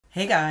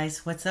Hey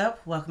guys, what's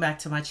up? Welcome back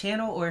to my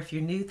channel, or if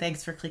you're new,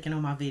 thanks for clicking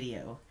on my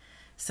video.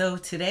 So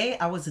today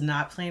I was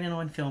not planning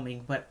on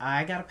filming, but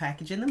I got a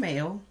package in the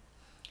mail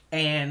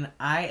and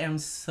I am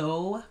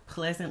so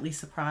pleasantly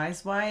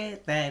surprised by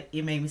it that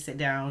it made me sit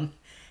down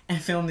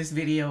and film this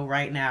video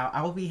right now.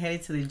 I will be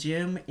headed to the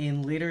gym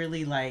in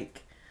literally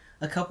like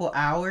a couple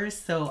hours,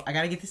 so I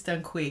gotta get this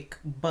done quick,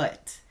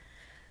 but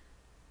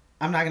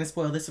I'm not going to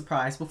spoil the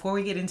surprise. Before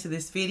we get into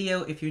this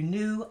video, if you're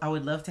new, I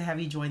would love to have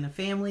you join the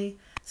family.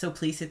 So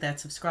please hit that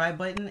subscribe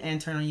button and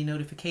turn on your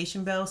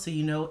notification bell so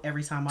you know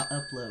every time I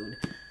upload.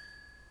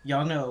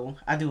 Y'all know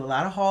I do a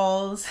lot of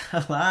hauls,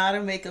 a lot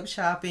of makeup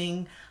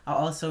shopping. I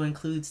also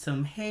include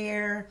some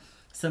hair,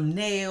 some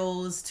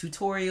nails,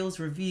 tutorials,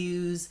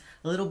 reviews,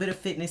 a little bit of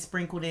fitness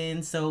sprinkled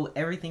in, so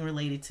everything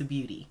related to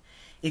beauty.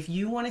 If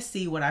you want to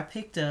see what I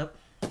picked up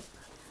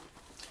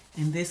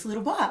in this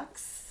little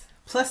box,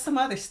 plus some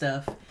other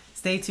stuff,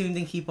 stay tuned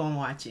and keep on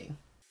watching.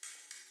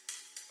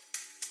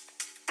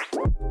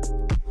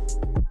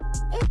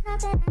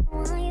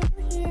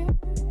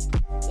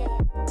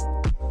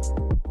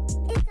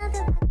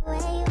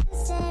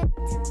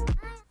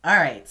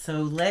 Alright,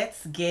 so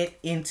let's get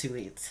into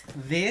it.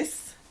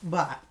 This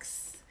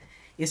box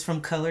is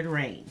from Coloured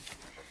Raine.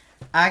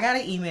 I got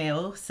an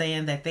email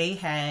saying that they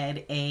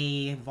had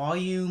a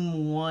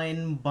volume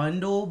 1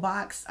 bundle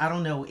box. I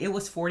don't know, it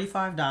was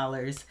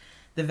 $45.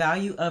 The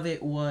value of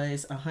it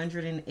was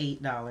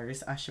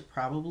 $108. I should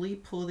probably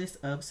pull this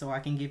up so I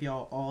can give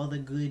y'all all the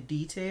good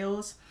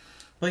details.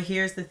 But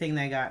here's the thing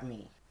that got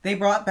me. They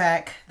brought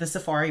back the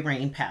Coloured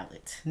Raine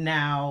palette.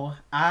 Now,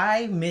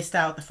 I missed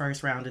out the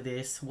first round of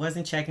this.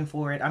 Wasn't checking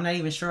for it. I'm not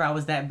even sure I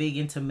was that big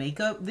into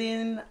makeup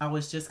then. I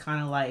was just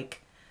kind of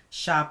like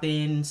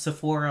shopping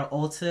Sephora,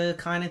 Ulta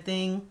kind of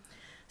thing.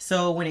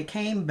 So when it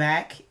came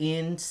back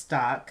in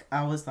stock,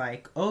 I was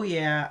like, oh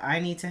yeah, I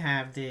need to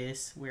have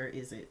this. Where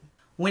is it?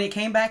 When it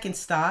came back in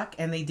stock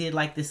and they did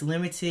like this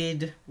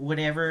limited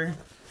whatever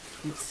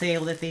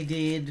sale that they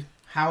did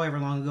however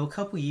long ago,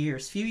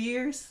 few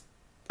years,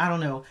 I don't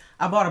know.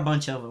 I bought a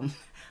bunch of them.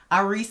 I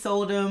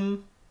resold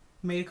them,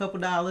 made a couple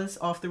dollars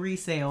off the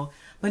resale,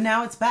 but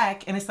now it's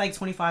back and it's like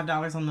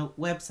 $25 on the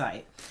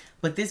website.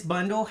 But this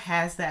bundle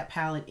has that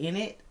palette in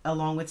it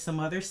along with some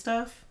other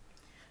stuff.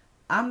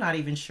 I'm not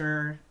even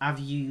sure I've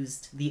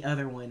used the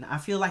other one. I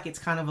feel like it's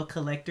kind of a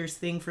collector's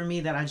thing for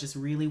me that I just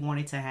really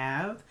wanted to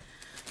have.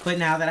 But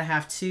now that I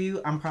have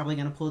two, I'm probably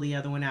going to pull the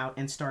other one out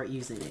and start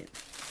using it.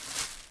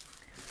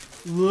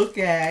 Let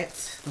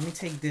me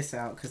take this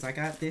out because I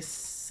got this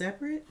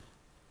separate.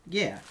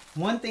 Yeah,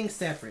 one thing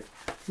separate.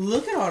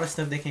 Look at all the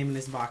stuff that came in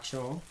this box,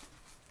 y'all.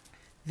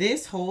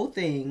 This whole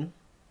thing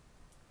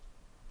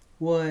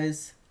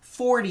was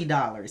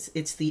 $40.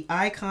 It's the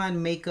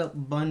Icon Makeup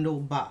Bundle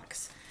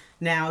box.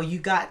 Now, you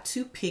got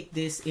to pick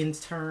this in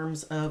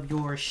terms of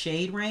your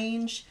shade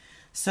range.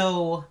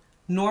 So,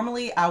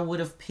 normally I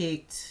would have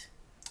picked,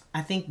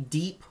 I think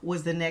Deep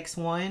was the next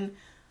one,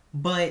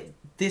 but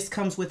this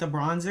comes with a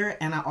bronzer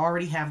and I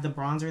already have the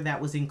bronzer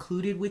that was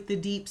included with the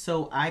Deep,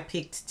 so I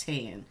picked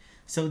Tan.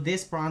 So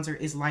this bronzer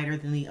is lighter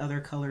than the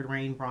other Coloured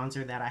Raine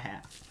bronzer that I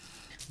have.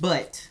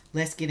 But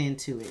let's get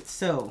into it.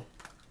 So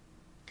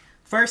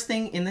first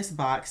thing in this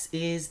box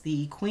is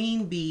the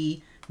Queen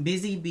Bee,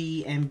 Busy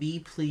Bee, and Bee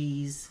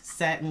Please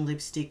Satin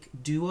Lipstick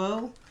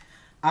Duo.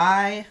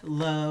 I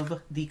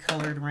love the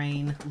Coloured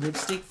Raine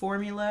lipstick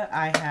formula.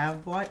 I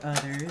have bought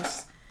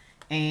others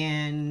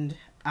and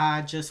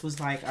I just was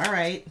like, all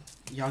right,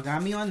 y'all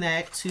got me on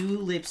that. 2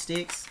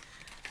 lipsticks.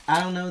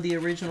 I don't know the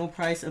original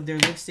price of their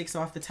lipsticks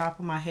off the top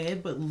of my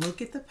head, but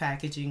look at the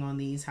packaging on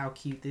these, how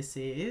cute this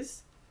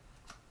is.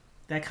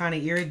 That kind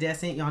of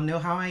iridescent, y'all know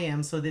how I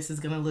am, so this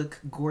is going to look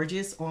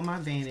gorgeous on my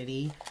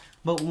vanity.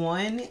 But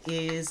one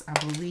is, I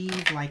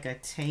believe, like a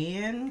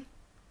tan.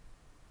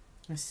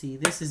 Let's see,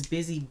 this is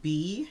Busy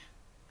Bee.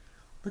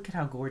 Look at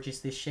how gorgeous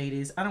this shade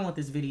is. I don't want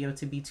this video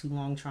to be too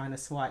long trying to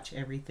swatch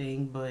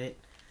everything, but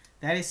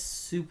that is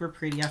super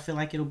pretty. I feel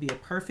like it'll be a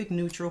perfect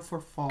neutral for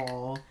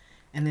fall.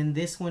 And then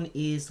this one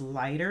is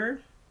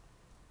lighter.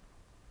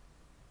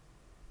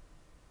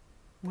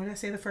 What did I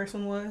say the first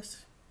one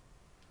was?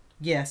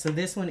 Yeah, so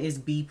this one is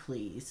Bee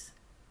Please.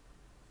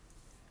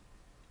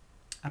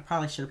 I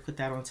probably should have put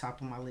that on top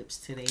of my lips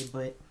today,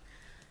 but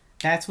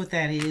that's what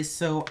that is.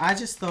 So I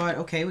just thought,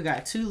 okay, we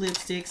got 2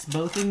 lipsticks,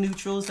 both in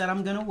neutrals that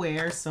I'm going to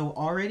wear, so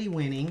already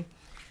winning.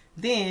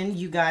 Then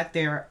you got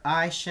their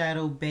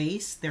eyeshadow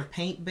base, their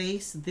paint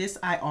base. This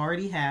I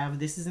already have.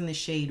 This is in the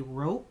shade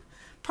Rope.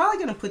 Probably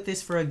going to put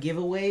this for a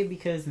giveaway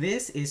because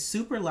this is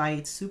super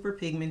light, super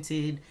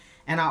pigmented.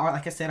 And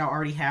like I said, I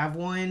already have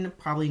one.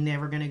 Probably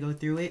never going to go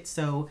through it.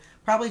 So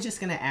probably just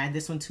going to add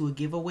this one to a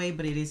giveaway.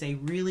 But it is a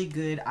really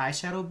good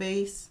eyeshadow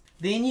base.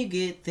 Then you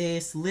get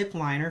this lip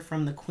liner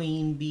from the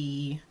Queen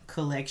Bee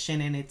collection.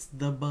 And it's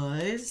the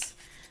Buzz.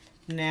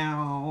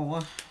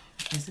 Now,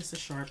 is this a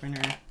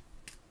sharpener?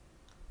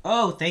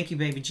 Oh, thank you,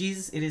 baby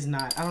Jesus. It is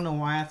not. I don't know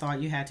why I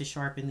thought you had to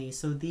sharpen these.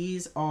 So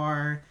these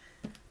are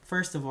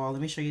First of all, let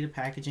me show you the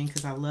packaging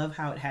because I love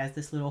how it has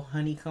this little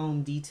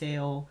honeycomb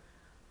detail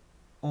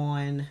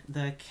on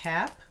the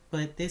cap.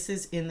 but this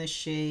is in the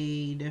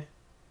shade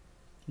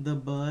The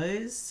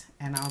Buzz,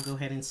 and I'll go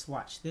ahead and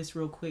swatch this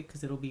real quick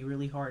because it'll be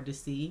really hard to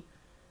see.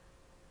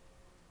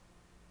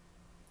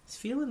 It's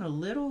feeling a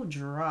little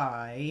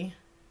dry,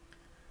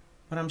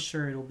 but I'm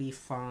sure it'll be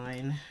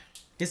fine.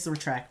 It's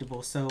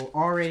retractable, so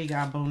already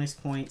got bonus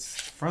points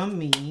from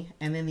me.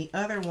 And then the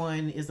other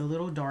one is a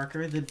little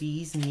darker, the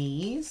Bee's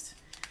Knees.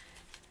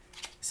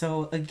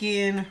 So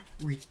again,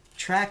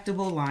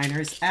 retractable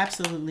liners,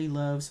 absolutely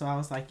love. So I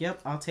was like, yep,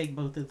 I'll take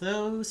both of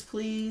those,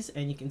 please.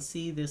 And you can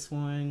see this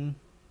one.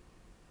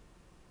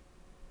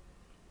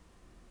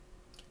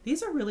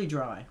 These are really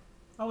dry.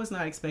 I was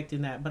not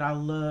expecting that, but I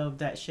love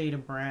that shade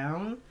of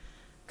brown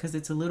because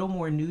it's a little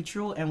more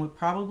neutral and would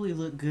probably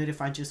look good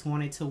if I just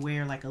wanted to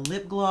wear like a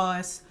lip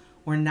gloss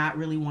or not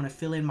really want to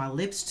fill in my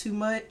lips too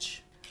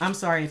much. I'm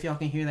sorry if y'all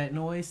can hear that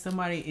noise.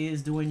 Somebody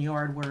is doing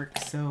yard work,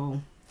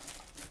 so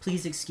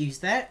please excuse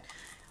that.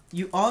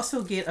 You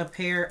also get a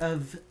pair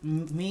of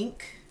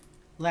mink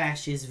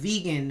lashes,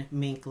 vegan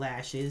mink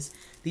lashes.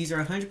 These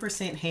are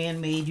 100%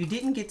 handmade. You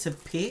didn't get to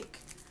pick,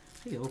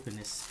 let me open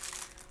this,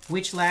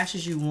 which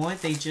lashes you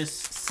want. They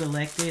just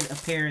selected a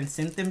pair and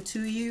sent them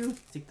to you.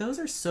 Those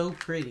are so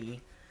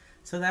pretty.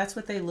 So that's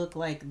what they look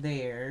like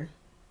there.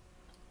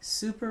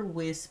 Super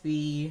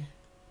wispy.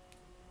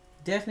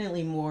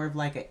 Definitely more of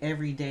like an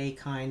everyday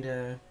kind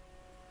of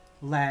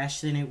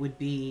lash than it would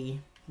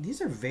be.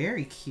 These are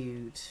very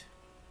cute.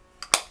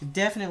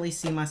 Definitely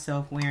see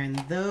myself wearing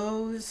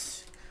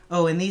those.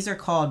 Oh, and these are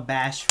called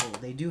Bashful.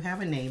 They do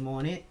have a name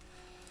on it.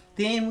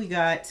 Then we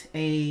got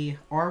a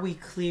Are We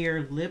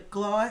Clear lip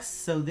gloss.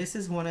 So this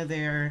is one of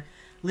their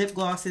lip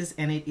glosses,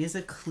 and it is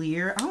a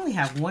clear. I only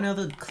have one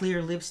other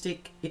clear lip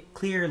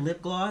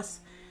gloss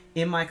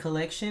in my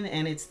collection,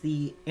 and it's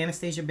the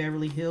Anastasia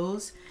Beverly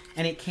Hills,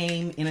 and it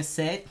came in a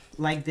set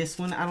like this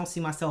one. I don't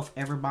see myself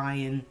ever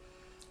buying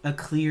a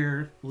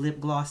clear lip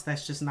gloss.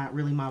 That's just not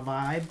really my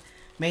vibe,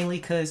 mainly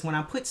because when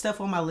I put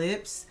stuff on my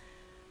lips,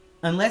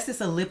 unless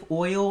it's a lip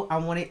oil, I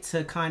want it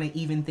to kind of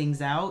even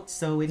things out.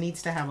 So it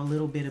needs to have a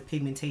little bit of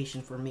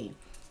pigmentation for me.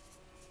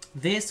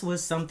 This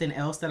was something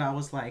else that I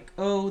was like,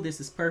 oh, this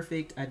is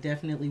perfect. I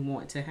definitely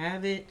want to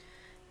have it.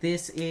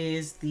 This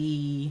is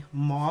the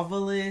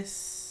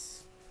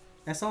Marvelous.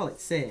 That's all it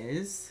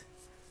says.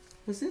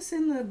 Was this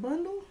in the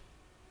bundle?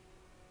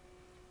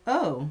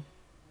 Oh,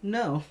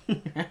 no.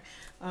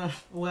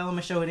 Well, I'm going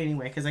to show it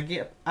anyway because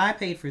I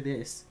paid for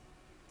this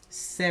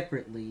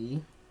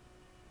separately.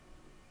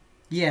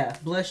 Yeah,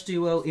 Blush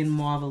Duo in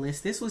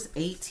Marvelous. This was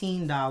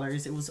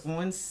 $18. It was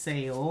on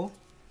sale.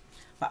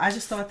 But I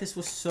just thought this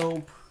was so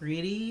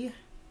pretty.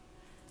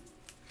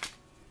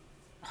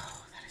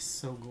 Oh, that is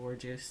so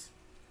gorgeous.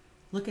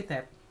 Look at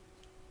that.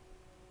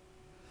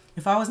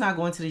 If I was not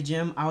going to the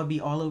gym, I would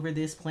be all over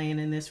this, playing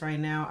in this right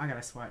now. I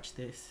gotta swatch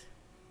this.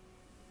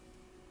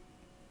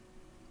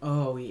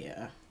 Oh,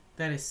 yeah.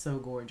 That is so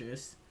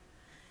gorgeous.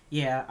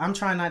 Yeah, I'm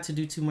trying not to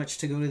do too much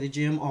to go to the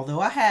gym, although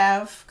I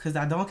have, because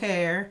I don't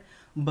care.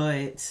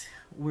 But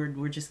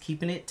we're just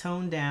keeping it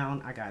toned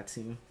down. I got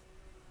to.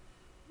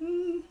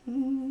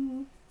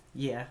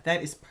 Yeah,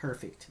 that is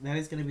perfect. That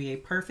is going to be a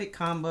perfect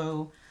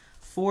combo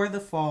for the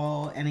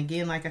fall. And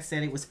again, like I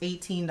said, it was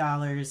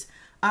 $18.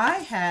 I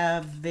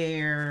have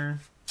the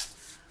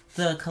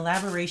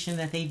collaboration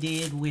that they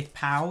did with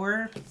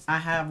Power. I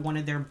have one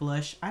of their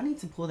blush. I need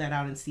to pull that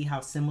out and see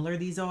how similar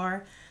these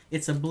are.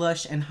 It's a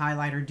blush and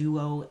highlighter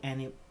duo,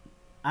 and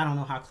I don't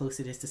know how close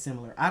it is to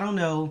similar. I don't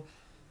know.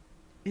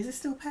 Is it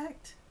still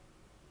packed?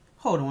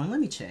 Hold on,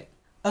 let me check.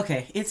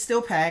 Okay, it's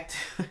still packed.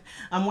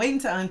 I'm waiting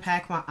to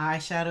unpack my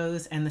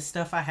eyeshadows and the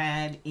stuff I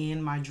had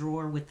in my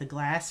drawer with the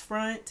glass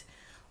front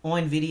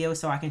on video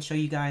so I can show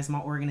you guys my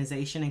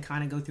organization and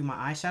kind of go through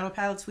my eyeshadow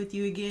palettes with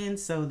you again.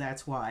 So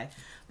that's why.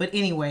 But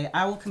anyway,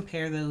 I will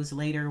compare those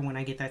later when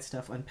I get that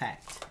stuff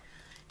unpacked.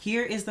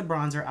 Here is the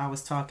bronzer I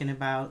was talking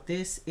about.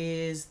 This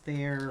is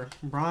their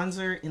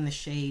bronzer in the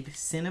shade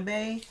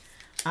Cinnabe.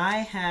 I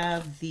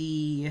have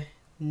the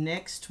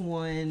next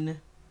one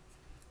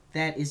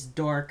that is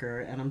darker,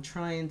 and I'm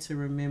trying to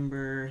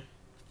remember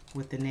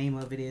what the name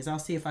of it is. I'll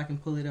see if I can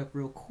pull it up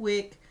real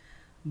quick,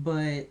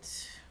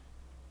 but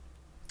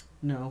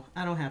no,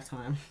 I don't have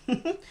time.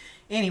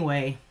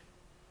 Anyway,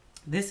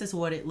 this is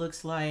what it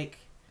looks like,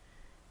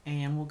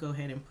 and we'll go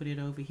ahead and put it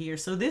over here.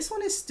 So this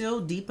one is still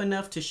deep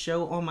enough to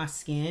show on my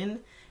skin,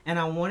 and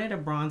I wanted a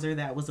bronzer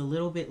that was a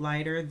little bit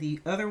lighter. The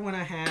other one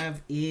I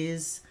have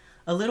is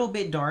a little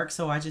bit dark,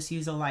 so I just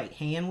use a light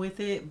hand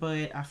with it,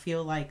 but I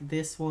feel like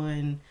this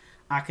one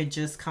I could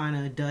just kind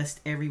of dust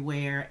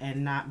everywhere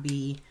and not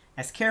be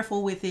as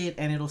careful with it,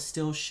 and it'll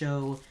still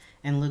show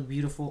and look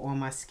beautiful on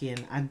my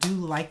skin. I do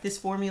like this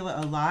formula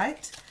a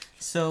lot,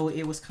 so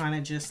it was kind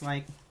of just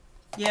like,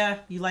 yeah,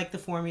 you like the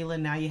formula,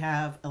 now you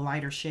have a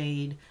lighter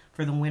shade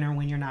for the winter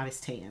when you're not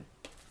as tan.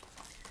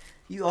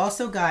 You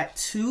also got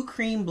 2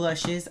 cream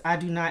blushes. I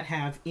do not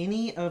have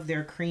any of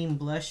their cream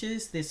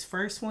blushes. This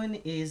first one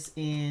is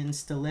in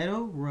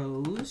Stiletto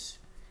Rose,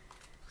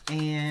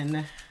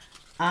 and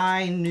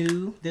I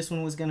knew this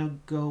one was gonna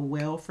go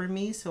well for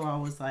me, so I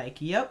was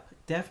like, yep,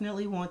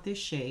 definitely want this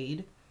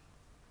shade.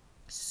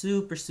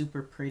 Super,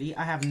 super pretty.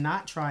 I have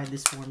not tried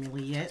this formula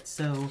yet,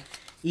 so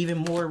even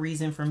more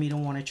reason for me to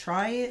want to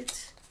try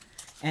it.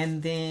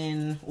 And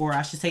then, or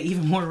I should say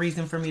even more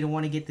reason for me to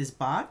want to get this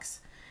box.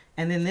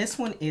 And then this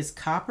one is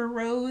Copper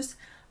Rose.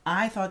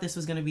 I thought this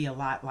was going to be a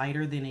lot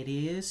lighter than it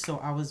is, so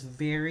I was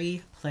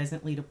very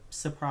pleasantly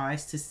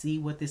surprised to see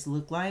what this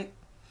looked like,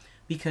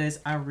 because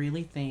I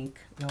really think,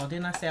 y'all,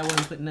 didn't I say I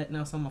wouldn't put nothing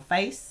else on my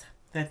face?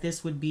 That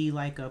this would be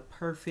like a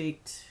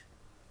perfect,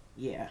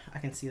 yeah, I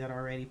can see that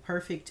already.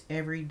 Perfect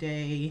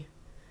everyday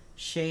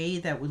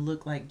shade that would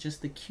look like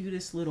just the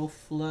cutest little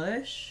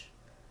flush.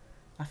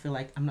 I feel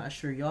like, I'm not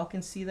sure y'all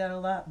can see that a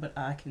lot, but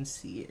I can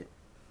see it.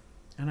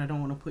 And I don't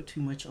want to put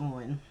too much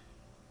on.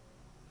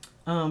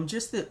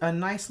 Just a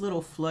nice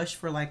little flush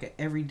for like an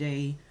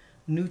everyday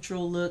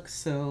neutral look.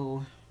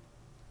 So,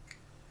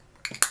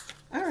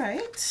 all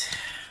right.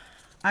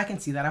 I can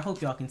see that. I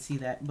hope y'all can see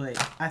that. But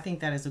I think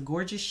that is a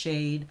gorgeous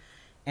shade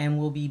and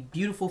will be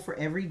beautiful for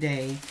every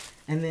day.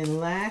 And then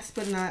last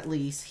but not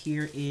least,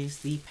 here is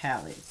the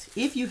palette.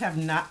 If you have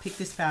not picked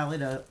this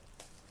palette up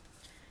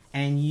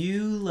and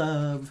you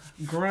love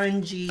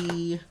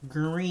grungy,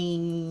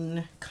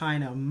 green,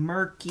 kind of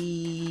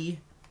murky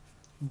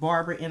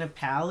Barbara in a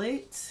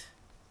palette,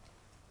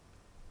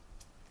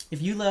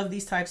 if you love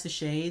these types of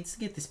shades,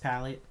 get this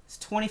palette. It's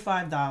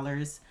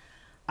 $25.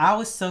 I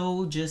was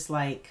so just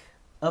like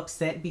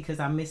upset because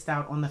I missed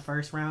out on the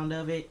first round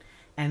of it.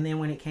 And then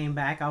when it came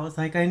back, I was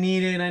like, I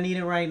need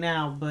it right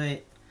now.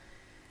 But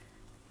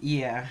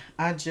yeah,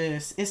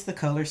 it's the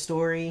color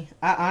story.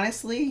 I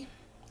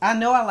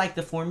know I like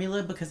the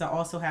formula because I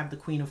also have the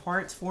Queen of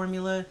Hearts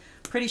formula.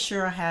 Pretty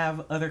sure I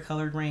have other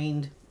Coloured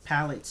Raine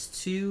palettes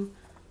too.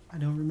 I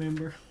don't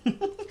remember.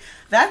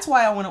 That's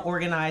why I want to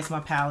organize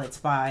my palettes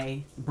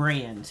by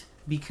brand,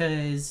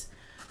 because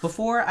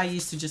before I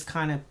used to just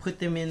kind of put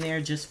them in there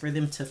just for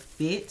them to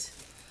fit.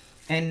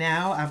 And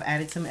now I've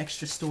added some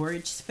extra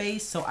storage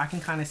space so I can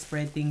kind of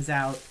spread things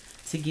out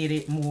to get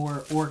it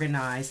more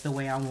organized the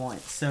way I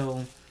want.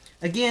 So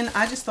again,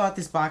 I just thought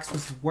this box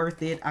was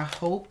worth it. I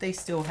hope they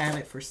still have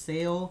it for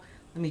sale.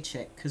 Let me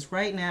check, because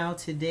right now,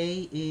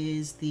 today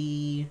is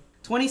the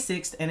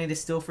 26th and it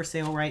is still for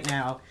sale right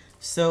now.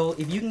 So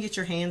if you can get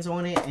your hands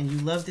on it and you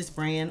love this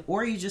brand,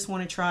 or you just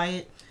want to try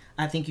it,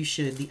 I think you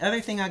should. The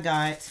other thing I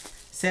got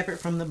separate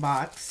from the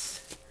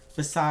box,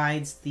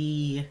 besides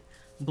the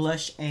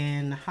blush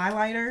and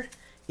highlighter,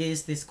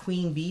 is this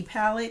Queen Bee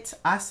palette.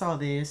 I saw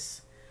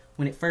this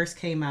when it first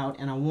came out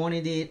and I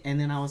wanted it, and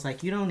then I was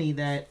like, you don't need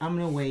that, I'm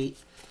gonna wait.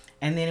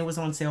 And then it was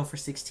on sale for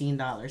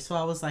 $16. So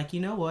I was like, you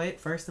know what,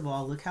 first of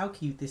all, look how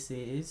cute this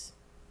is.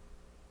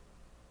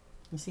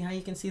 You see how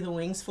you can see the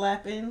wings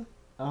flapping?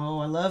 Oh,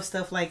 I love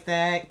stuff like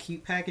that.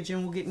 Cute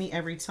packaging will get me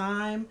every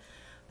time.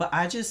 But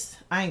I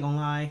ain't gonna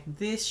lie,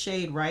 this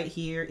shade right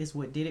here is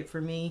what did it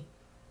for me.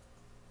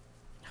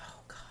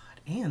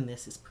 And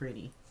this is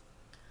pretty.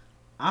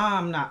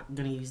 I'm not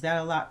gonna use that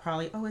a lot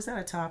probably. Oh, is that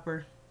a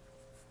topper?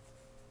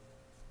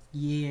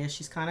 Yeah,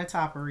 she's kind of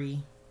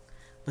toppery.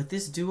 But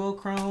this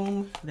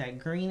duochrome, that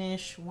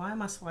greenish, why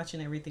am I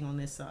swatching everything on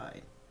this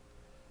side?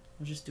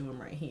 I'll just do them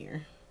right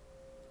here.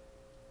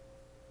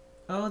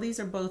 Oh, these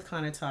are both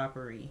kind of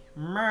toppery.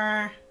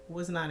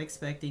 Was not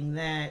expecting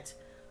that.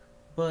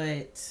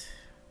 But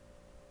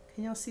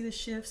can y'all see the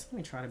shifts? Let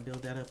me try to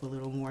build that up a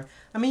little more.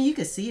 I mean, you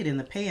can see it in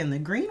the pan. The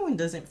green one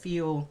doesn't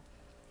feel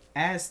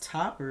as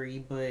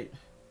toppery, but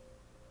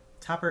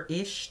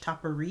topper-ish,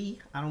 toppery.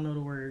 I don't know the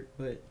word,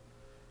 but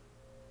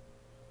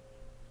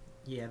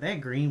yeah, that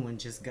green one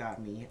just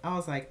got me. I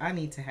was like, I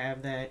need to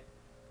have that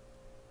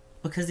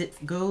because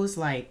it goes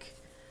like,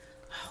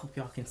 I hope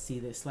y'all can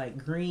see this,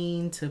 like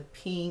green to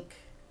pink.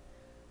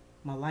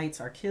 My lights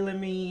are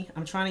killing me.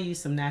 I'm trying to use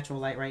some natural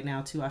light right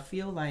now too. I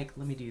feel like,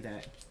 let me do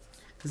that,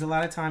 because a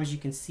lot of times you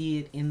can see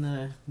it in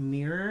the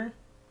mirror.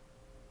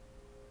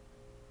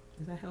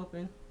 Is that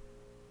helping?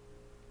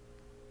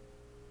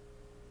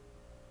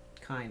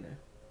 Kinda.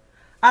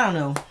 I don't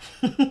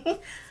know.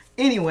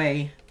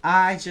 Anyway,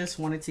 I just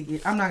wanted to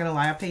get, I'm not gonna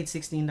lie, I paid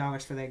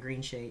 $16 for that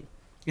green shade.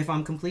 If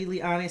I'm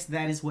completely honest,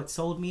 that is what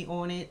sold me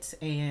on it,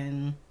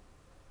 and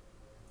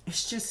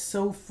it's just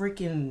so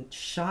freaking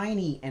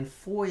shiny and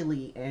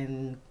foily,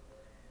 and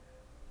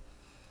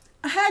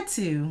I had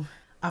to.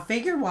 I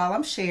figured while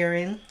I'm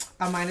sharing,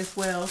 I might as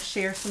well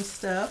share some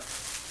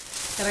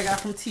stuff that I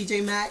got from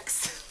TJ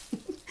Maxx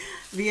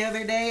the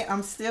other day.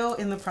 I'm still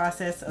in the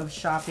process of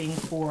shopping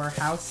for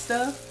house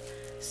stuff.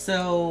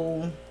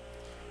 So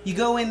you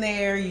go in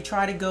there, you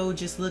try to go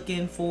just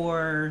looking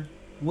for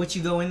what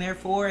you go in there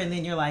for, and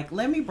then you're like,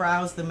 let me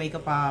browse the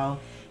makeup aisle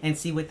and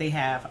see what they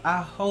have.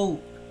 I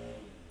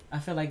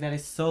feel like that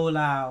is so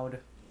loud.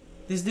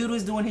 This dude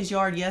was doing his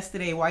yard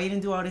yesterday. Why you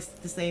didn't do all this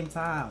at the same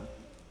time?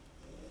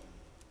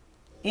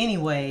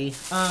 Anyway,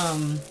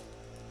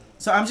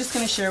 so I'm just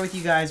going to share with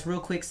you guys real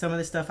quick some of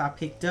the stuff I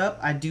picked up.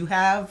 I do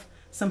have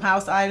some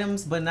house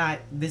items, but not,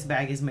 this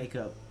bag is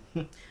makeup.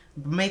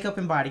 Makeup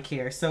and body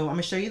care. So I'm going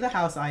to show you the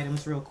house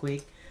items real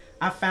quick.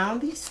 I found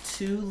these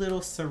two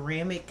little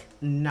ceramic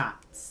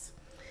knots.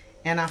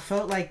 And I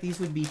felt like these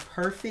would be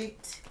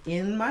perfect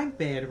in my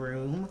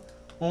bedroom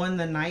on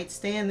the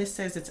nightstand. This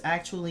says it's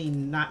actually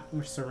not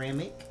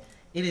ceramic.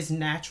 It is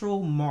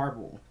natural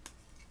marble.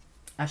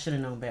 I should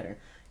have known better.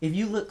 If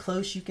you look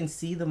close, you can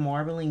see the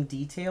marbling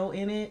detail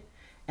in it.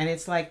 And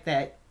it's like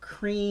that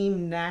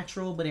cream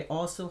natural, but it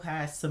also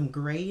has some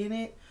gray in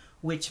it,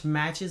 which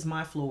matches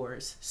my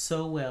floors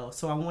so well.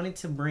 So I wanted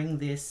to bring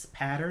this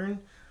pattern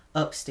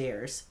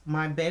upstairs.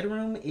 My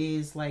bedroom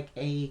is like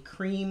a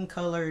cream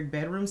colored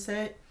bedroom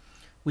set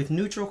with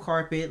neutral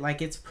carpet.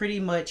 Like it's pretty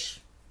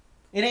much,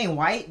 it ain't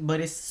white, but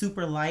it's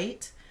super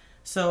light.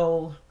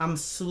 So I'm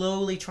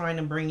slowly trying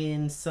to bring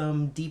in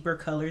some deeper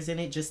colors in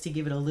it just to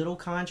give it a little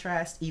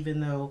contrast, even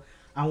though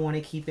I want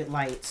to keep it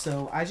light.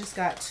 So I just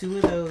got 2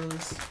 of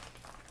those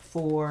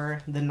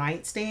for the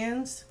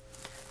nightstands.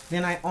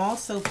 Then I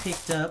also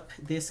picked up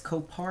this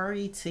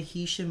Kopari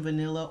Tahitian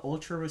Vanilla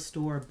Ultra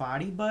Restore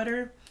Body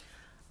Butter.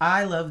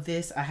 I love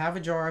this. I have a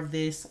jar of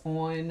this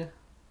on,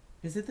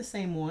 is it the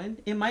same one?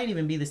 It might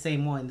even be the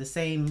same one, the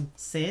same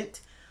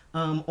scent.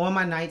 On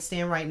my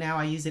nightstand right now.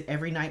 I use it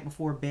every night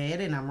before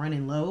bed and I'm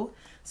running low.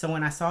 So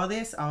when I saw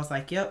this, I was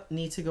like, yep,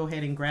 need to go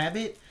ahead and grab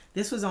it.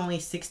 This was only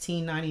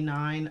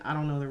 $16.99. I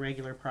don't know the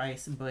regular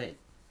price, but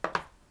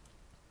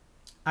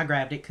I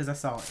grabbed it because I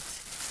saw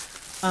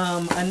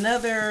it.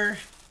 Another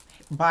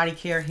body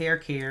care, hair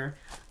care.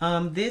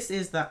 This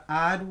is the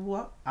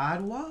Adwoa,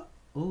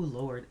 oh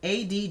Lord,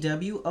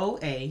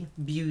 ADWOA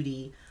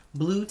Beauty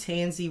Blue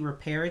Tansy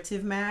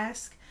Reparative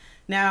Mask.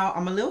 Now,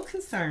 I'm a little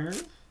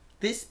concerned.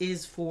 This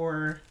is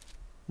for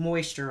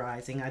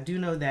moisturizing. I do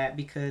know that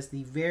because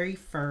the very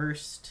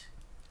first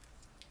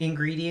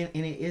ingredient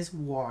in it is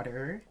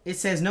water. It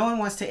says no one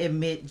wants to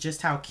admit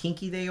just how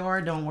kinky they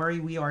are. Don't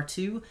worry, we are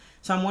too.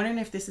 So I'm wondering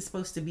if this is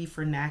supposed to be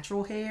for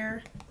natural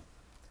hair.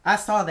 I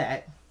saw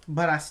that,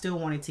 but I still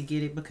wanted to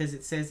get it because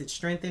it says it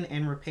strengthens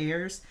and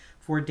repairs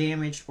for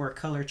damaged or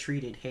color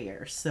treated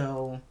hair.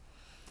 So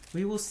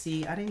we will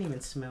see. I didn't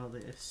even smell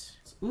this.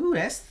 Ooh,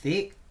 that's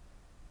thick.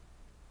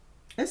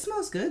 It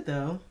smells good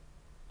though.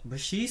 But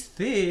she's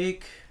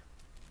thick.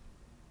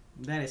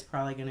 That is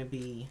probably going to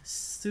be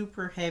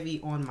super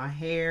heavy on my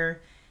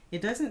hair.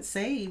 It doesn't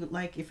say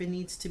like if it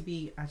needs to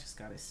be. I just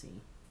got to see.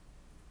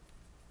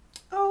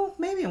 Oh,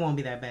 maybe it won't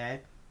be that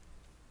bad.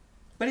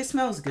 But it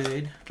smells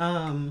good.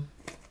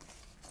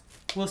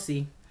 We'll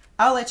see.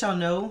 I'll let y'all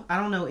know. I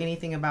don't know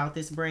anything about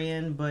this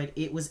brand, but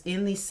it was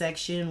in the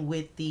section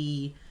with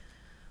the,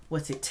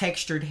 what's it,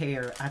 textured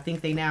hair. I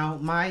think they now,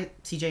 my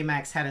TJ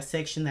Maxx had a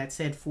section that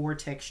said for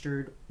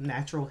textured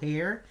natural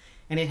hair,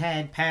 and it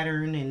had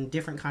pattern and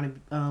different kind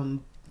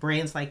of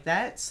brands like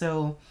that.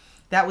 So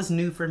that was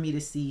new for me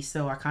to see,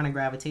 so I kind of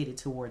gravitated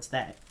towards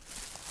that.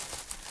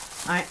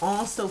 I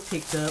also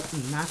picked up,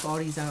 knock all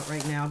these out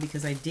right now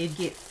because I did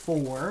get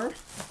 4,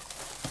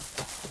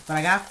 but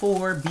I got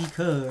 4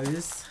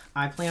 because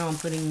I plan on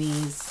putting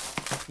these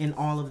in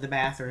all of the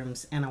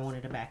bathrooms and I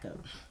wanted a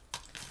backup.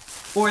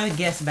 Or the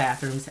guest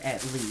bathrooms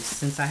at least,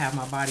 since I have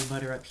my body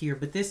butter up here.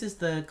 But this is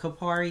the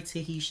Kopari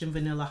Tahitian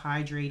Vanilla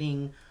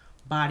Hydrating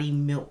Body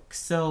Milk.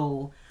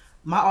 So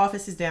my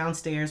office is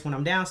downstairs. When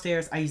I'm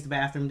downstairs, I use the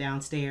bathroom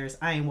downstairs.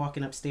 I ain't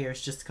walking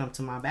upstairs just to come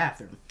to my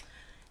bathroom.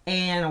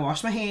 And I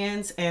wash my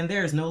hands and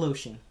there is no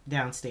lotion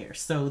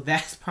downstairs. So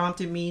that's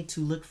prompted me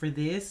to look for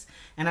this.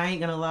 And I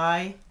ain't gonna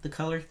lie, the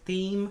color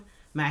theme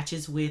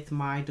matches with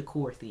my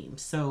decor theme.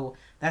 So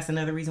that's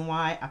another reason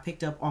why I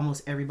picked up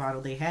almost every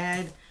bottle they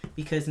had,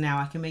 because now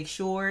I can make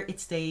sure it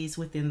stays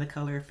within the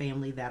color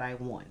family that I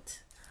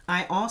want.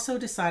 I also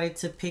decided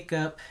to pick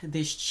up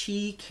this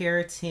Chi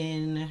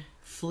Keratin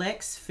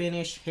Flex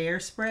Finish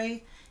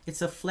Hairspray.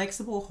 It's a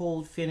flexible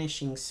hold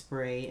finishing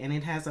spray and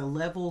it has a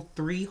level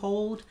 3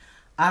 hold.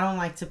 I don't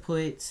like to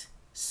put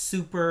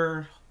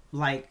super,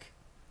 like,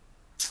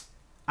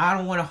 I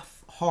don't want a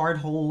hard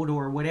hold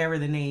or whatever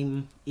the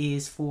name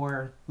is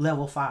for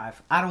level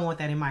 5. I don't want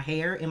that in my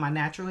hair, in my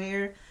natural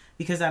hair,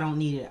 because I don't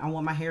need it. I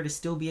want my hair to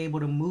still be able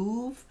to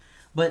move.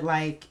 But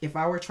like if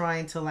I were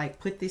trying to like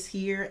put this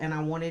here and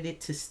I wanted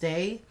it to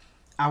stay,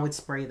 I would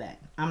spray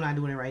that. I'm not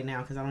doing it right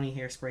now because I don't need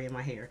hairspray in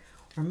my hair.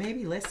 Or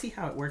maybe let's see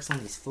how it works on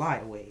these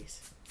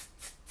flyaways.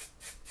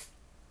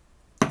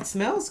 It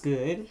smells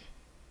good.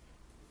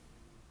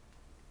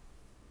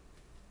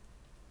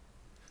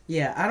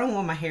 Yeah, I don't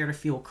want my hair to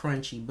feel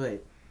crunchy,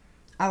 but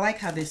I like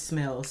how this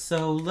smells.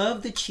 So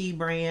love the Chi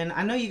brand.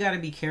 I know you got to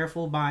be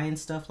careful buying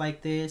stuff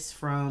like this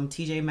from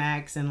TJ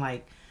Maxx and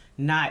like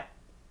not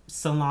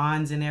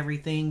salons and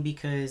everything,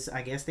 because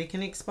I guess they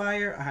can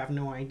expire. I have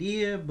no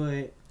idea,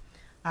 but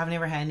I've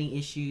never had any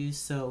issues.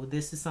 So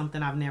this is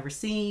something I've never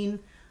seen.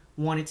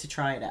 Wanted to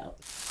try it out.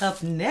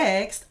 Up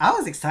next, I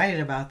was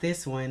excited about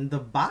this one. The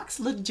box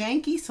looked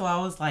janky, so I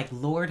was like,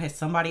 Lord, has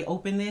somebody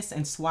opened this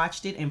and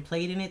swatched it and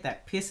played in it?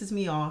 That pisses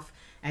me off.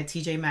 At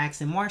TJ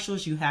Maxx and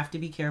Marshalls, you have to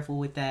be careful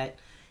with that.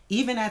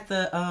 Even at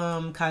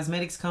the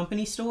cosmetics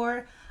company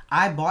store,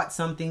 I bought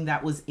something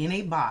that was in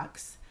a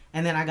box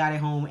and then I got it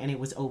home and it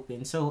was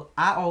open. So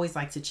I always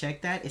like to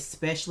check that,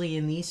 especially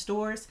in these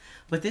stores.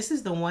 But this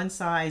is the One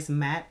Size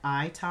Matte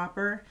Eye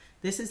Topper.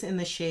 This is in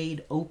the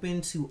shade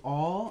Open to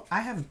All.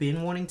 I have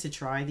been wanting to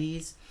try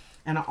these,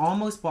 and I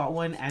almost bought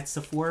one at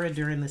Sephora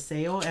during the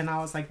sale, and I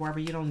was like,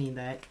 Barbara, you don't need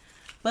that.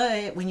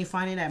 But when you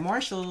find it at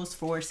Marshalls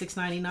for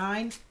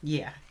 $6.99,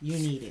 yeah, you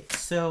need it.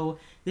 So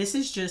this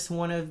is just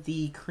one of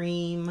the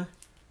cream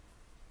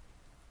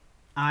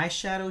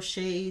eyeshadow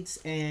shades,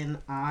 and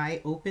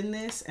I opened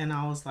this and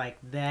I was like,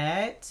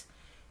 that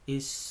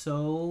is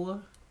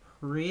so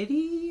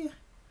pretty.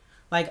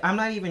 Like, I'm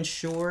not even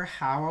sure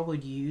how I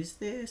would use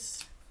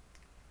this,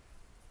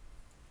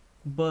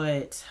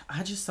 but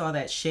I just saw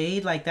that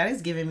shade. Like, that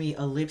is giving me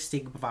a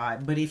lipstick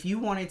vibe. But if you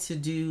wanted to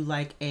do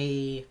like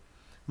a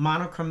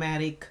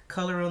monochromatic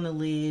color on the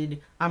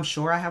lid, I'm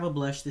sure I have a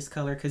blush this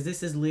color, because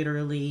this is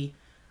literally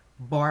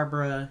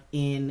Barbara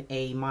in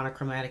a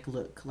monochromatic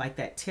look, like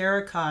that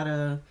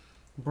terracotta,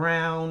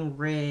 brown,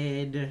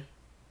 red.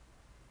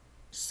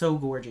 So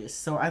gorgeous.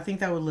 So I think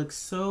that would look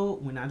so,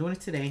 we're not doing it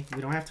today,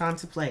 we don't have time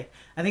to play.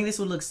 I think this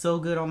would look so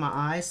good on my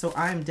eyes. So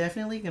I'm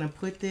definitely gonna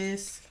put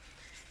this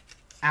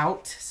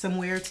out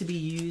somewhere to be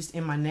used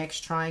in my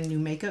next trying new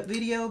makeup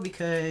video,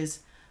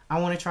 because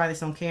I want to try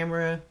this on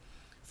camera,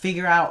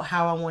 figure out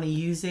how I want to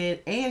use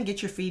it, and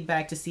get your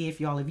feedback to see if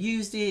y'all have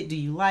used it. Do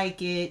you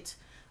like it?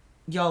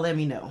 Y'all let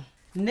me know.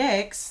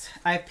 Next,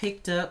 I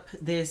picked up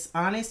this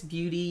Honest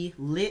Beauty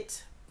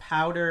Lit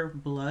Powder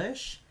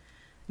Blush.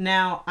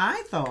 Now,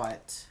 I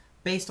thought,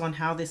 based on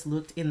how this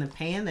looked in the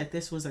pan, that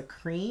this was a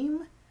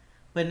cream,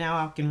 but now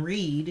I can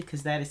read,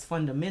 because that is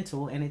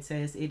fundamental, and it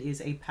says it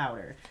is a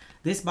powder.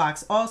 This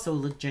box also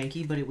looked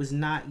janky, but it was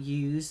not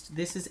used.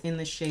 This is in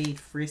the shade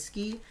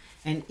Frisky,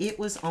 and it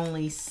was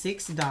only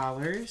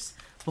 $6.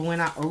 But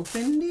when I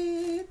opened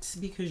it,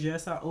 because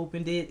yes, I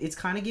opened it, it's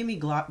kind of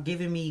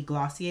giving me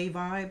Glossier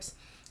vibes.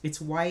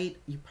 It's white.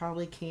 You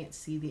probably can't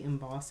see the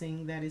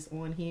embossing that is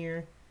on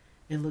here.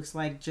 It looks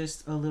like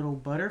just a little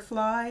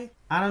butterfly.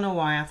 I don't know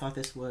why I thought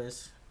this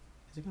was...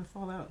 Is it going to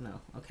fall out?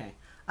 No. Okay.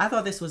 I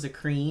thought this was a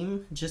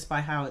cream just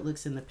by how it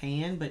looks in the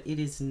pan, but it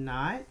is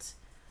not.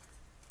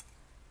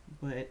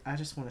 But I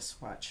just want to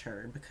swatch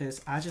her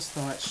because I just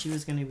thought she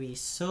was going to be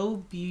so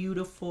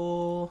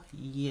beautiful.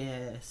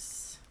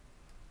 Yes.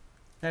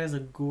 That is a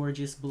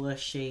gorgeous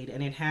blush shade,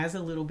 and it has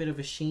a little bit of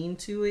a sheen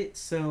to it.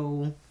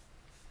 So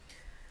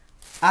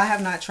I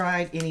have not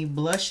tried any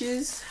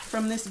blushes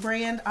from this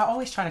brand. I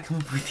always try to come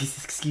up with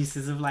these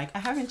excuses of like, I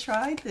haven't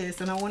tried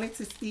this and I wanted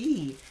to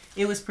see.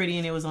 It was pretty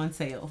and it was on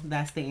sale.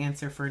 That's the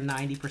answer for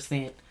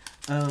 90%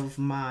 of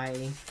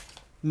my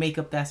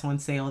makeup that's on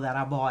sale that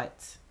I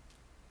bought.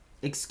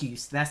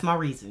 Excuse. That's my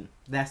reason.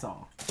 That's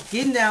all.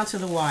 Getting down to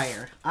the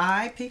wire.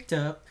 I picked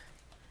up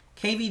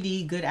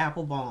KVD Good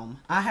Apple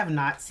Balm. I have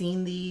not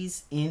seen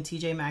these in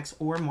TJ Maxx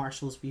or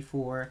Marshalls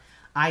before.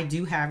 I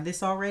do have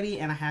this already,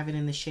 and I have it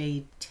in the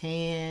shade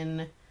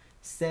Tan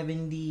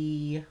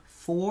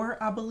 74,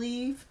 I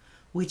believe,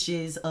 which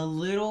is a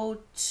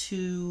little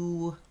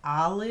too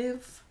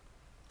olive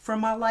for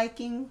my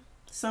liking.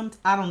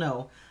 I don't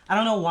know. I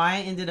don't know why I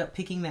ended up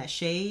picking that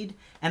shade,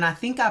 and I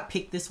think I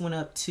picked this one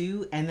up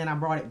too, and then I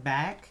brought it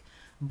back.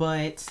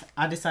 But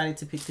I decided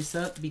to pick this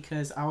up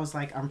because I was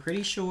like, I'm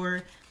pretty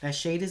sure that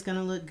shade is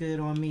gonna look good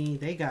on me.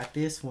 They got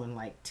this one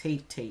like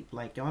tape.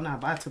 Like, y'all not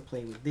about to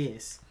play with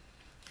this.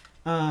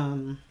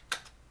 I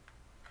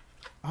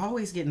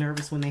always get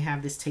nervous when they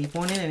have this tape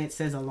on it and it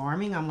says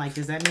alarming. I'm like,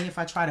 does that mean if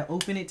I try to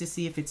open it to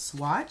see if it's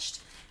swatched,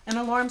 an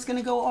alarm's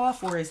gonna go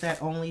off, or is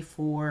that only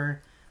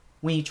for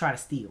when you try to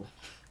steal?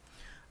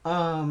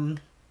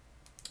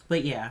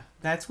 But yeah,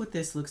 that's what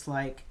this looks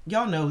like.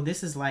 Y'all know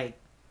this is like,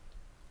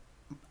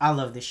 I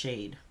love this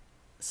shade.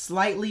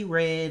 Slightly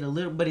red, a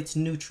little, but it's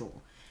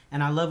neutral.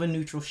 And I love a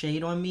neutral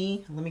shade on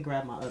me. Let me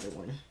grab my other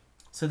one.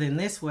 So then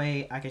this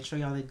way I can show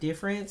y'all the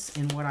difference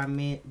in what I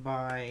meant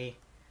by,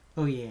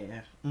 oh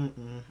yeah,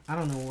 I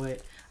don't know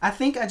what. I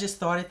think I just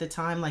thought at the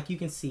time, like, you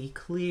can see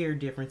clear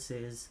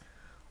differences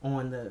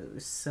on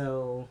those.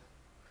 So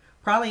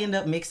probably end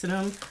up mixing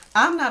them.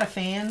 I'm not a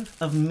fan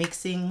of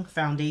mixing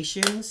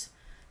foundations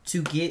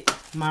to get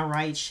my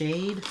right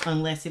shade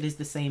unless it is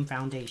the same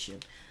foundation.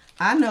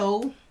 I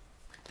know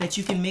that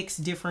you can mix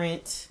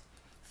different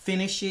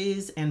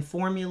finishes and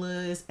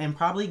formulas and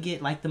probably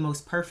get like the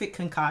most perfect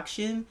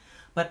concoction,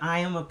 but I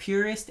am a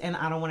purist and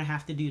I don't want to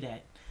have to do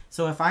that.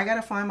 So if I got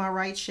to find my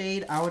right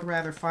shade, I would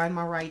rather find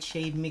my right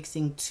shade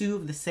mixing two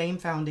of the same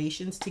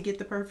foundations to get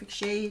the perfect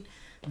shade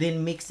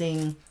than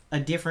mixing a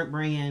different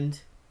brand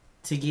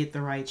to get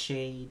the right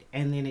shade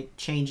and then it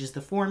changes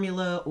the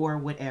formula or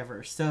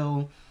whatever.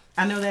 So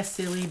I know that's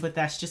silly, but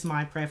that's just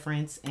my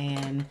preference,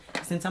 and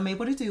since I'm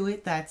able to do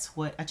it, that's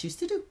what I choose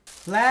to do.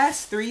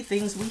 Last three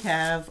things we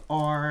have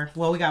are,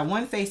 well, we got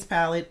one face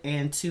palette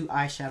and two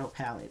eyeshadow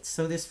palettes.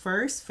 So this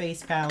first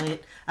face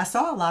palette, I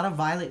saw a lot of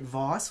Violet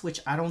Voss, which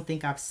I don't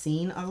think I've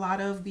seen a lot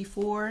of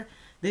before.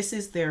 This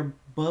is their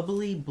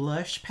Bubbly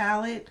Blush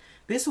palette.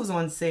 This was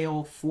on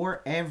sale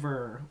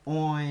forever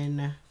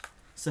on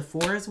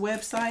Sephora's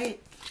website.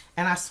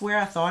 And I swear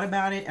I thought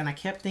about it and I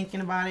kept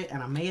thinking about it,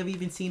 and I may have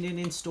even seen it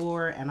in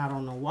store and I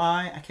don't know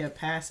why I kept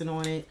passing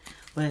on it,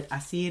 but I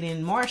see it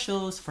in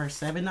Marshalls for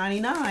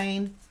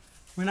 $7.99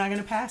 we're not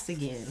going to pass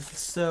again.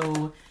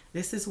 So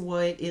this is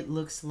what it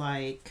looks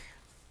like.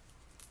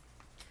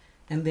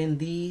 And then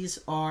these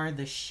are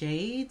the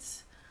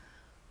shades.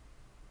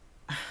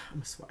 I'm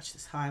going to swatch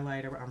this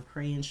highlighter. I'm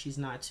praying she's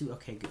not too,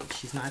 okay, good.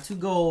 She's not too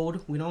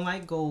gold. We don't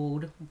like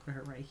gold. I'll put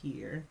her right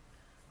here.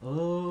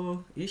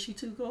 Oh, is she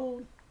too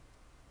gold?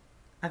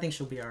 I think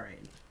she'll be all right.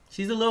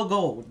 She's a little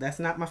gold. That's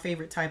not my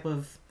favorite type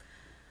of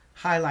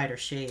highlighter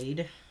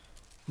shade.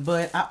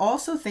 But I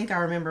also think I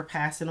remember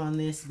passing on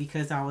this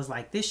because I was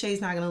like, this shade's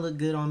not going to look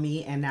good on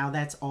me. And now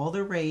that's all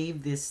the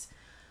rave, this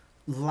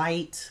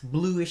light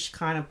bluish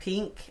kind of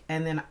pink.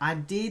 And then I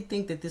did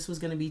think that this was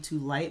going to be too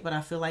light, but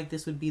I feel like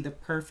this would be the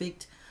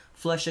perfect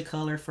flush of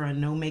color for a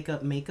no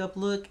makeup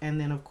look.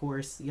 And then of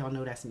course, y'all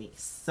know that's me.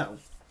 So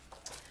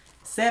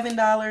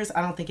 $7.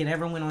 I don't think it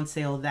ever went on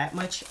sale that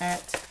much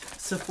at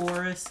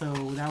Sephora. So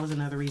that was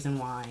another reason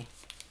why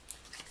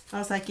I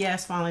was like, yeah,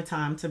 it's finally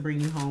time to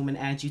bring you home and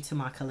add you to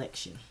my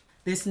collection.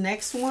 This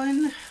next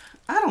one,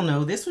 I don't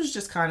know. This was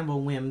just kind of a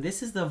whim.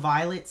 This is the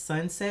Violet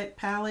Sunset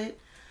palette.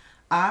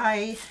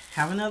 I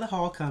have another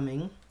haul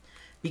coming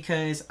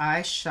because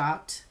I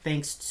shopped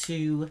thanks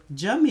to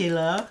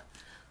Jamila.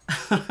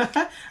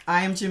 I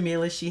am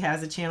Jamila. She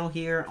has a channel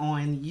here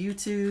on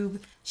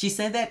YouTube. She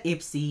said that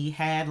Ipsy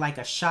had like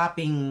a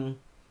shopping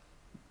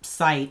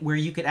site where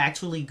you could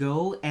actually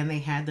go, and they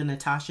had the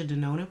Natasha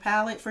Denona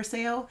palette for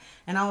sale.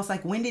 And I was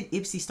like, when did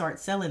Ipsy start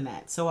selling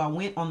that? So I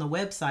went on the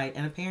website,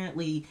 and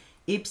apparently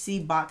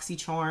Ipsy,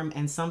 BoxyCharm,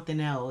 and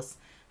something else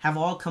have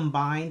all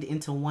combined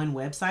into one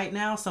website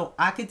now. So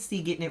I could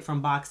see getting it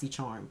from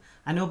BoxyCharm.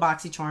 I know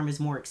BoxyCharm is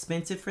more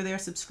expensive for their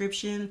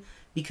subscription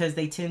because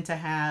they tend to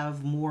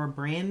have more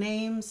brand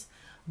names,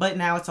 but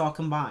now it's all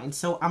combined.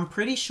 So I'm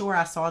pretty sure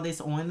I saw this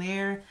on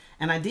there,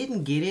 and I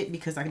didn't get it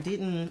because I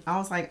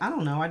was like, I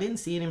don't know, I didn't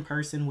see it in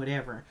person,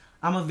 whatever.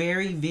 I'm a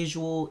very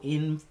visual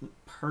in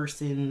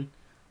person,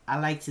 I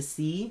like to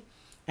see.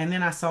 And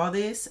then I saw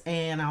this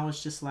and I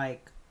was just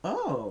like,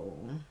 oh,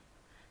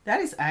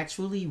 that is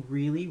actually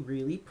really,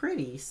 really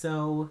pretty.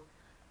 So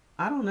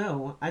I don't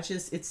know.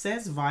 It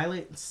says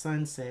Violet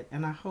Sunset,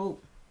 and I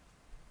hope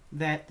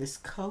that this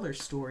color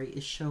story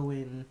is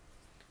showing.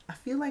 I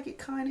feel like it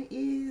kind of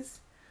is,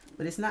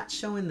 but it's not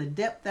showing the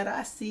depth that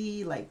I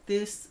see. Like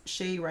this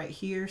shade right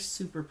here,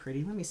 super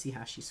pretty. Let me see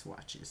how she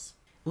swatches.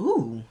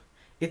 Ooh,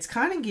 it's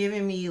kind of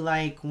giving me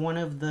like one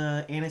of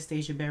the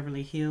Anastasia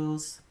Beverly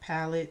Hills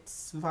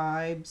palettes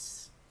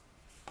vibes.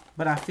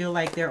 But I feel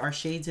like there are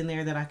shades in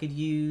there that I could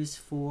use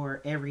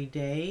for every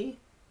day.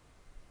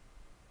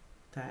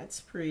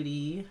 That's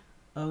pretty.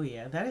 Oh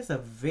yeah, that is a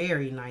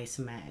very nice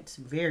matte.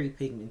 Very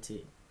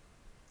pigmented.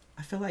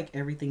 I feel like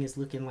everything is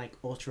looking like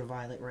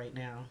ultraviolet right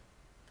now.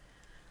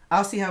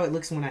 I'll see how it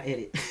looks when I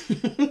edit.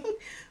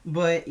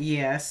 But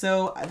yeah,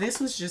 so this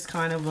was just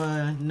kind of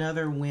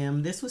another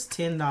whim. This was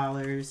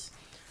 $10.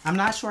 I'm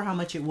not sure how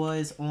much it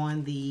was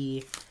on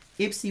the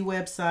Ipsy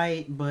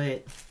website,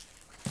 but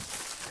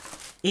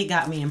it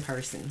got me in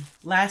person.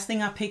 Last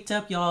thing I picked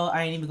up, y'all,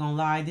 I ain't even gonna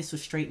lie, this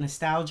was straight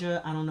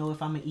nostalgia. I don't know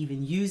if I'm gonna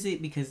even use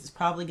it because it's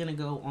probably gonna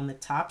go on the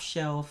top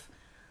shelf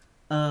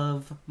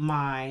of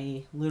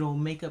my little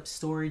makeup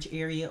storage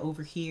area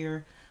over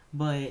here.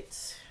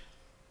 But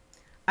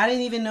I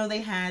didn't even know they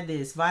had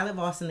this. Violet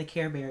Voss and the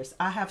Care Bears.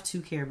 I have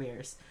two Care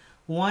Bears.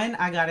 One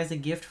I got as a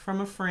gift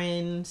from a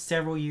friend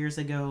several years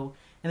ago.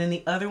 And then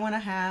the other one I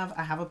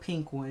have a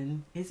pink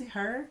one. Is it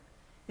her?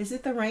 Is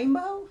it the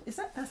rainbow?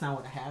 That's not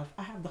what I have.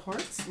 I have the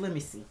hearts. Let me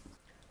see.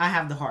 I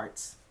have the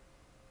hearts.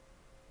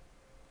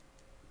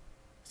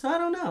 So I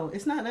don't know.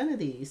 It's not none of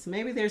these.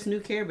 Maybe there's new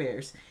Care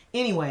Bears.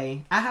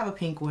 Anyway, I have a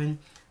pink one.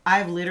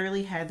 I've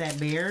literally had that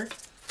bear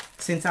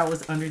since I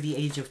was under the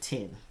age of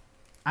 10.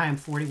 I am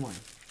 41.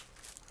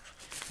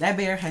 That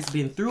bear has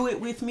been through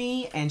it with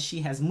me, and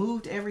she has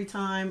moved every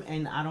time,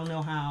 and I don't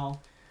know how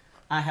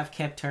I have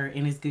kept her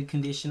in as good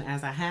condition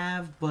as I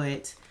have,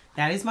 but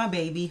that is my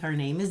baby. Her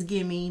name is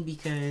Gimme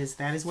because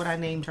that is what I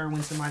named her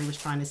when somebody was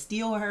trying to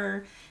steal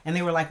her. And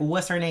they were like, well,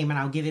 what's her name? And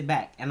I'll give it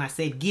back. And I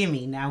said,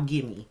 Gimme, now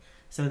Gimme.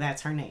 So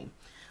that's her name.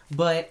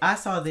 But I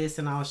saw this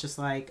and I was just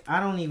like, I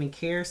don't even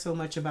care so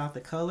much about the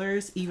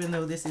colors, even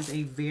though this is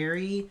a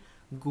very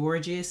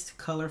gorgeous,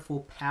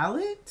 colorful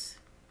palette.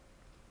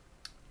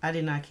 I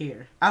did not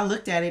care. I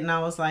looked at it and I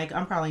was like,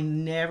 I'm probably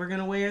never going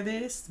to wear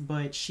this,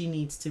 but she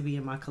needs to be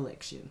in my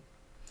collection.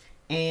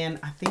 And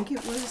I think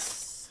it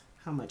was,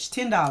 how much?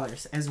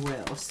 $10 as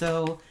well.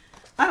 So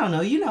I don't know.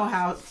 You know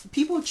how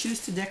people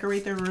choose to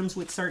decorate their rooms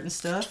with certain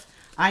stuff.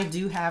 I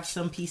do have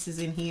some pieces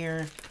in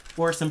here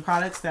or some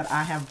products that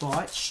I have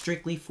bought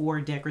strictly for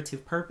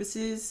decorative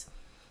purposes.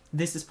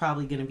 This is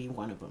probably going to be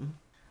one of them.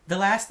 The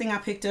last thing I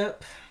picked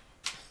up,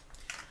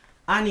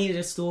 I needed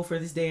a stool for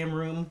this damn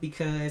room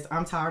because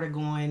I'm tired of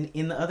going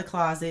in the other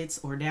closets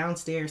or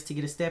downstairs to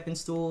get a stepping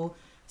stool.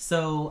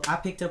 So I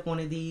picked up one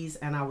of these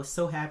and I was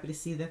so happy to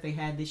see that they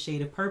had this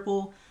shade of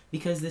purple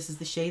because this is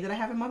the shade that I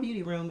have in my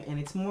beauty room and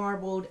it's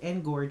marbled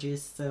and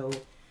gorgeous. So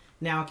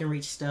now I can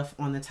reach stuff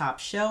on the top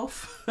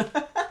shelf.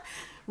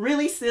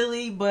 Really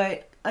silly,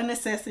 but a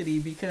necessity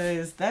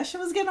because that shit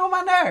was getting on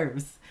my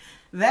nerves.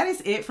 that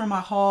is it for my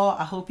haul.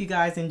 I hope you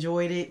guys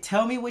enjoyed it.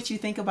 Tell me what you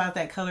think about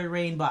that Coloured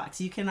Raine box.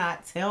 You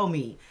cannot tell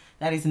me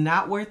that is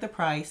not worth the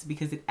price,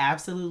 because it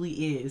absolutely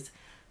is.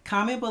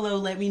 Comment below,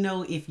 let me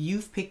know if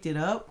you've picked it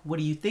up. What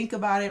do you think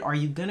about it? Are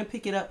you gonna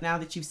pick it up now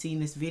that you've seen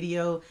this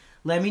video?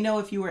 Let me know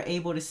if you were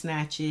able to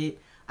snatch it.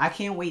 I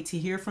can't wait to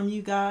hear from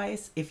you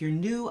guys. If you're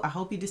new, I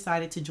hope you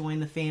decided to join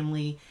the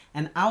family,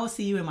 and I will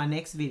see you in my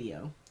next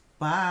video.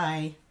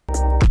 Bye.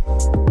 It's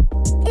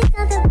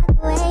not the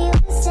way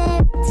you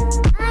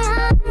said.